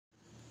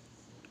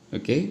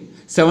Okay.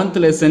 Seventh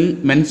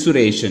lesson,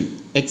 mensuration.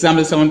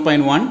 Example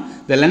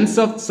 7.1. The lengths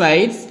of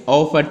sides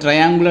of a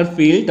triangular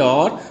field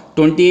are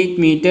 28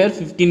 meter,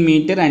 15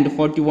 meter and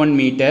 41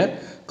 meter.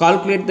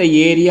 Calculate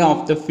the area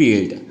of the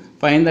field.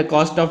 Find the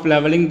cost of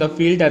leveling the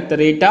field at the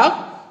rate of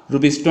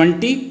rupees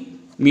 20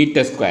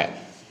 meter square.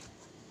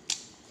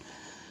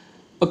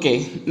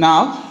 Okay,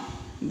 now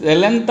the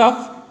length of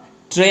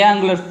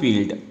triangular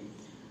field.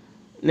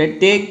 Let's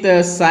take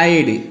the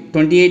side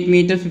 28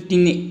 meter,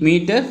 15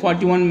 meter,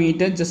 41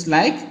 meter, just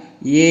like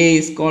A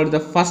is called the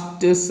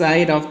first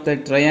side of the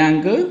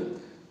triangle,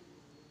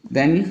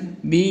 then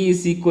B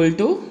is equal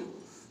to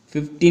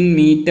 15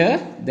 meter,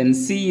 then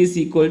C is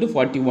equal to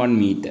 41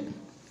 meter.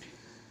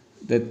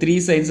 The three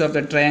sides of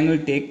the triangle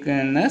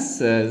taken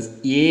as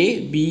A,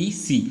 B,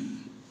 C.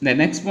 The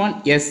next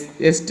one, S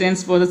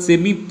stands for the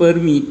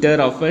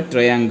semi-perimeter of a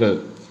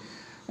triangle.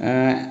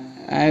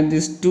 And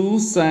these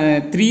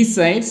three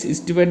sides is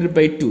divided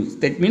by 2.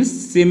 That means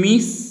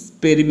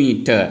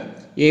semi-perimeter.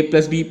 A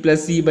plus B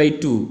plus C by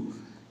 2.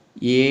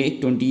 A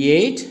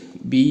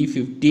 28, B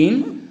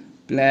 15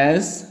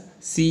 plus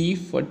C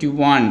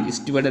 41 is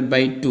divided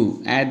by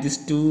 2. Add these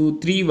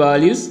three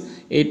values.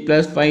 8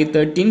 plus 5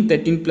 13,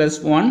 13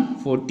 plus 1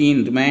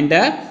 14,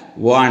 remainder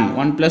 1.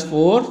 1 plus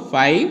 4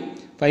 5,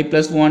 5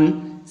 plus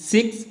 1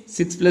 6,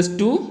 6 plus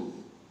 2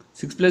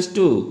 6 plus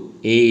 2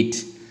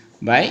 8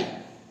 by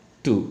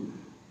 2.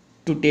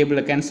 2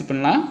 table cancel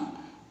பண்ணலாம்.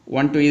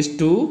 1 2 is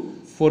 2,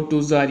 4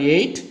 2s are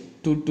 8,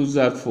 2 2s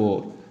are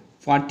 4,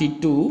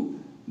 42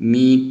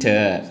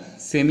 meter.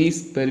 Semi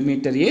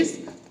perimeter is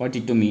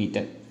 42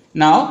 meter.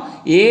 Now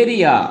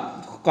area,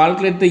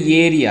 calculate the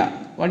area.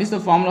 What is the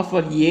formula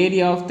for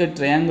area of the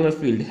triangular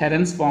field?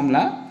 Herons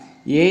formula.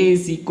 A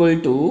is equal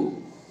to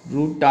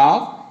root of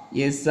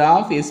S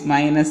of S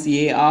minus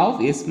A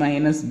of S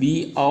minus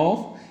B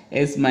of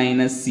S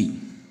minus C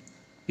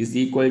is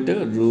equal to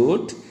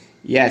root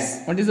S.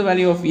 What is the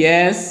value of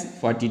S?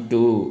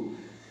 42.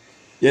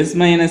 S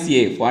minus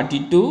A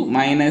 42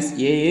 minus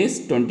A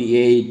is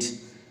 28.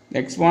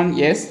 Next one,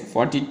 S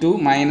 42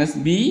 minus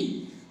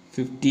B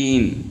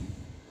 15.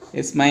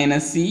 S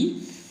minus C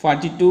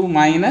 42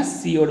 minus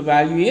C odd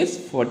value is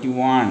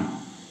 41.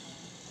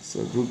 So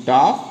root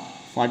of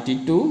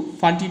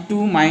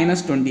 42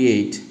 minus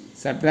 28.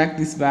 Subtract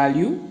this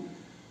value.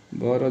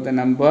 Borrow the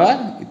number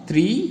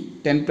 3.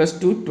 10 plus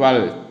 2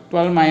 12.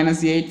 12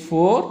 minus 8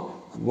 4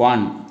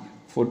 1.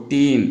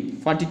 14.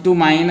 42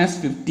 minus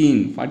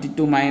 15.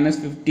 42 minus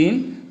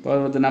 15.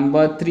 Borrow the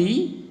number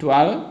 3.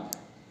 12.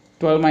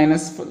 12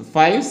 minus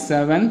 5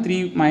 7.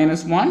 3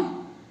 minus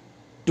 1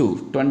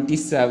 2.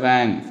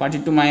 27.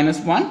 42 minus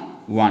 1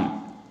 1.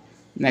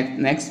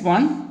 Next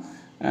one,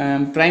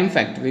 prime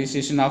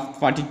factorization of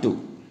 42.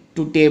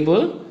 2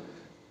 table,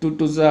 2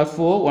 2s are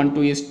 4, 1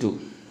 2 is 2.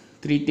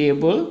 3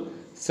 table,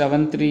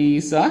 7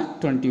 3s are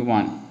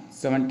 21.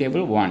 7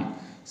 table 1.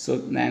 So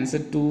the answer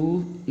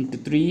 2 into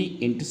 3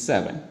 into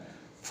 7.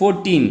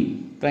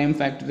 14, prime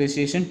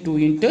factorization 2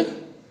 into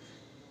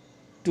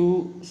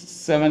 2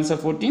 7s are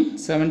 14.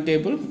 7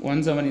 table,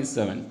 1 7 is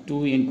 7.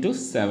 2 into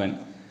 7.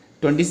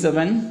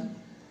 27.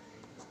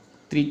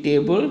 3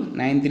 table,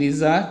 9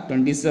 3s are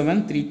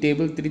 27, 3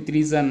 table, 3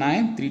 3s are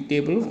 9, 3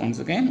 table, once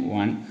again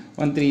 1,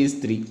 1 3 is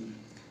 3.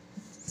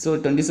 So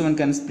 27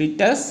 can split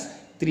as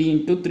 3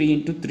 into 3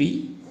 into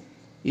 3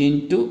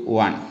 into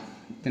 1.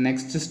 The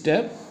next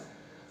step,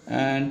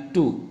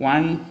 2,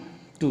 1,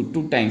 2,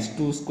 2 times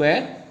 2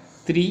 square,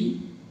 3,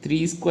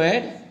 3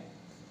 square,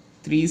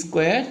 3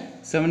 square,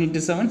 7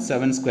 into 7,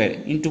 7 square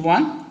into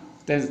 1.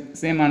 The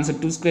same answer,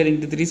 2 square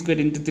into 3 square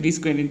into 3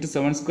 square into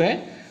 7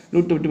 square.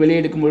 Root விட்டு வெளியே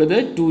எடுக்கும் பொழுது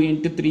 2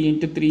 into 3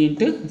 into 3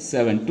 into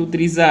 7. 2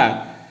 3s are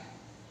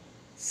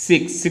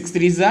 6. 6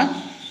 3s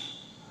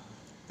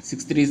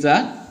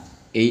are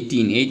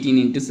 18. 18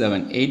 into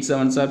 7. 8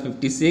 7s are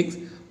 56.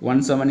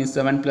 1 7 is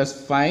 7 plus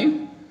 5.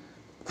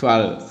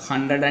 12.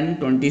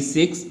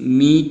 126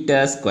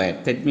 meter square.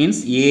 That means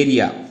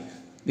area.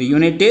 The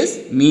unit is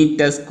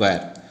meter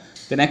square.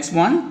 The next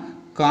one,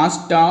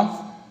 cost of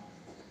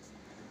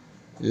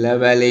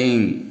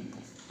leveling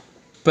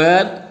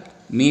per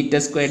meter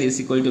square is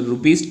equal to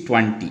rupees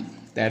 20.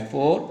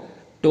 Therefore,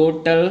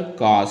 total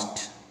cost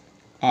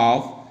of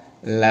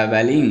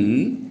leveling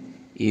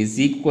is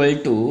equal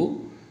to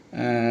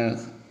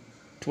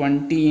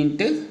 20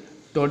 into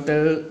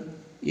total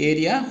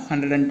area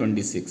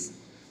 126.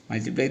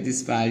 Multiply this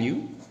value.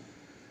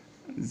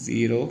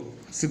 0.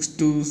 6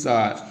 2s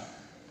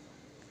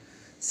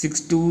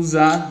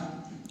are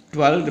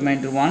 12,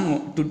 remainder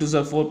 1. 2 2s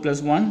are 4 plus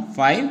 1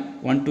 5.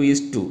 1 2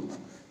 is 2.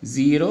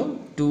 0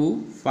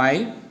 2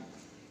 5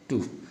 2.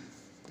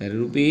 The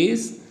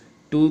rupees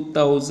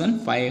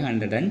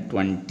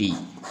 2520.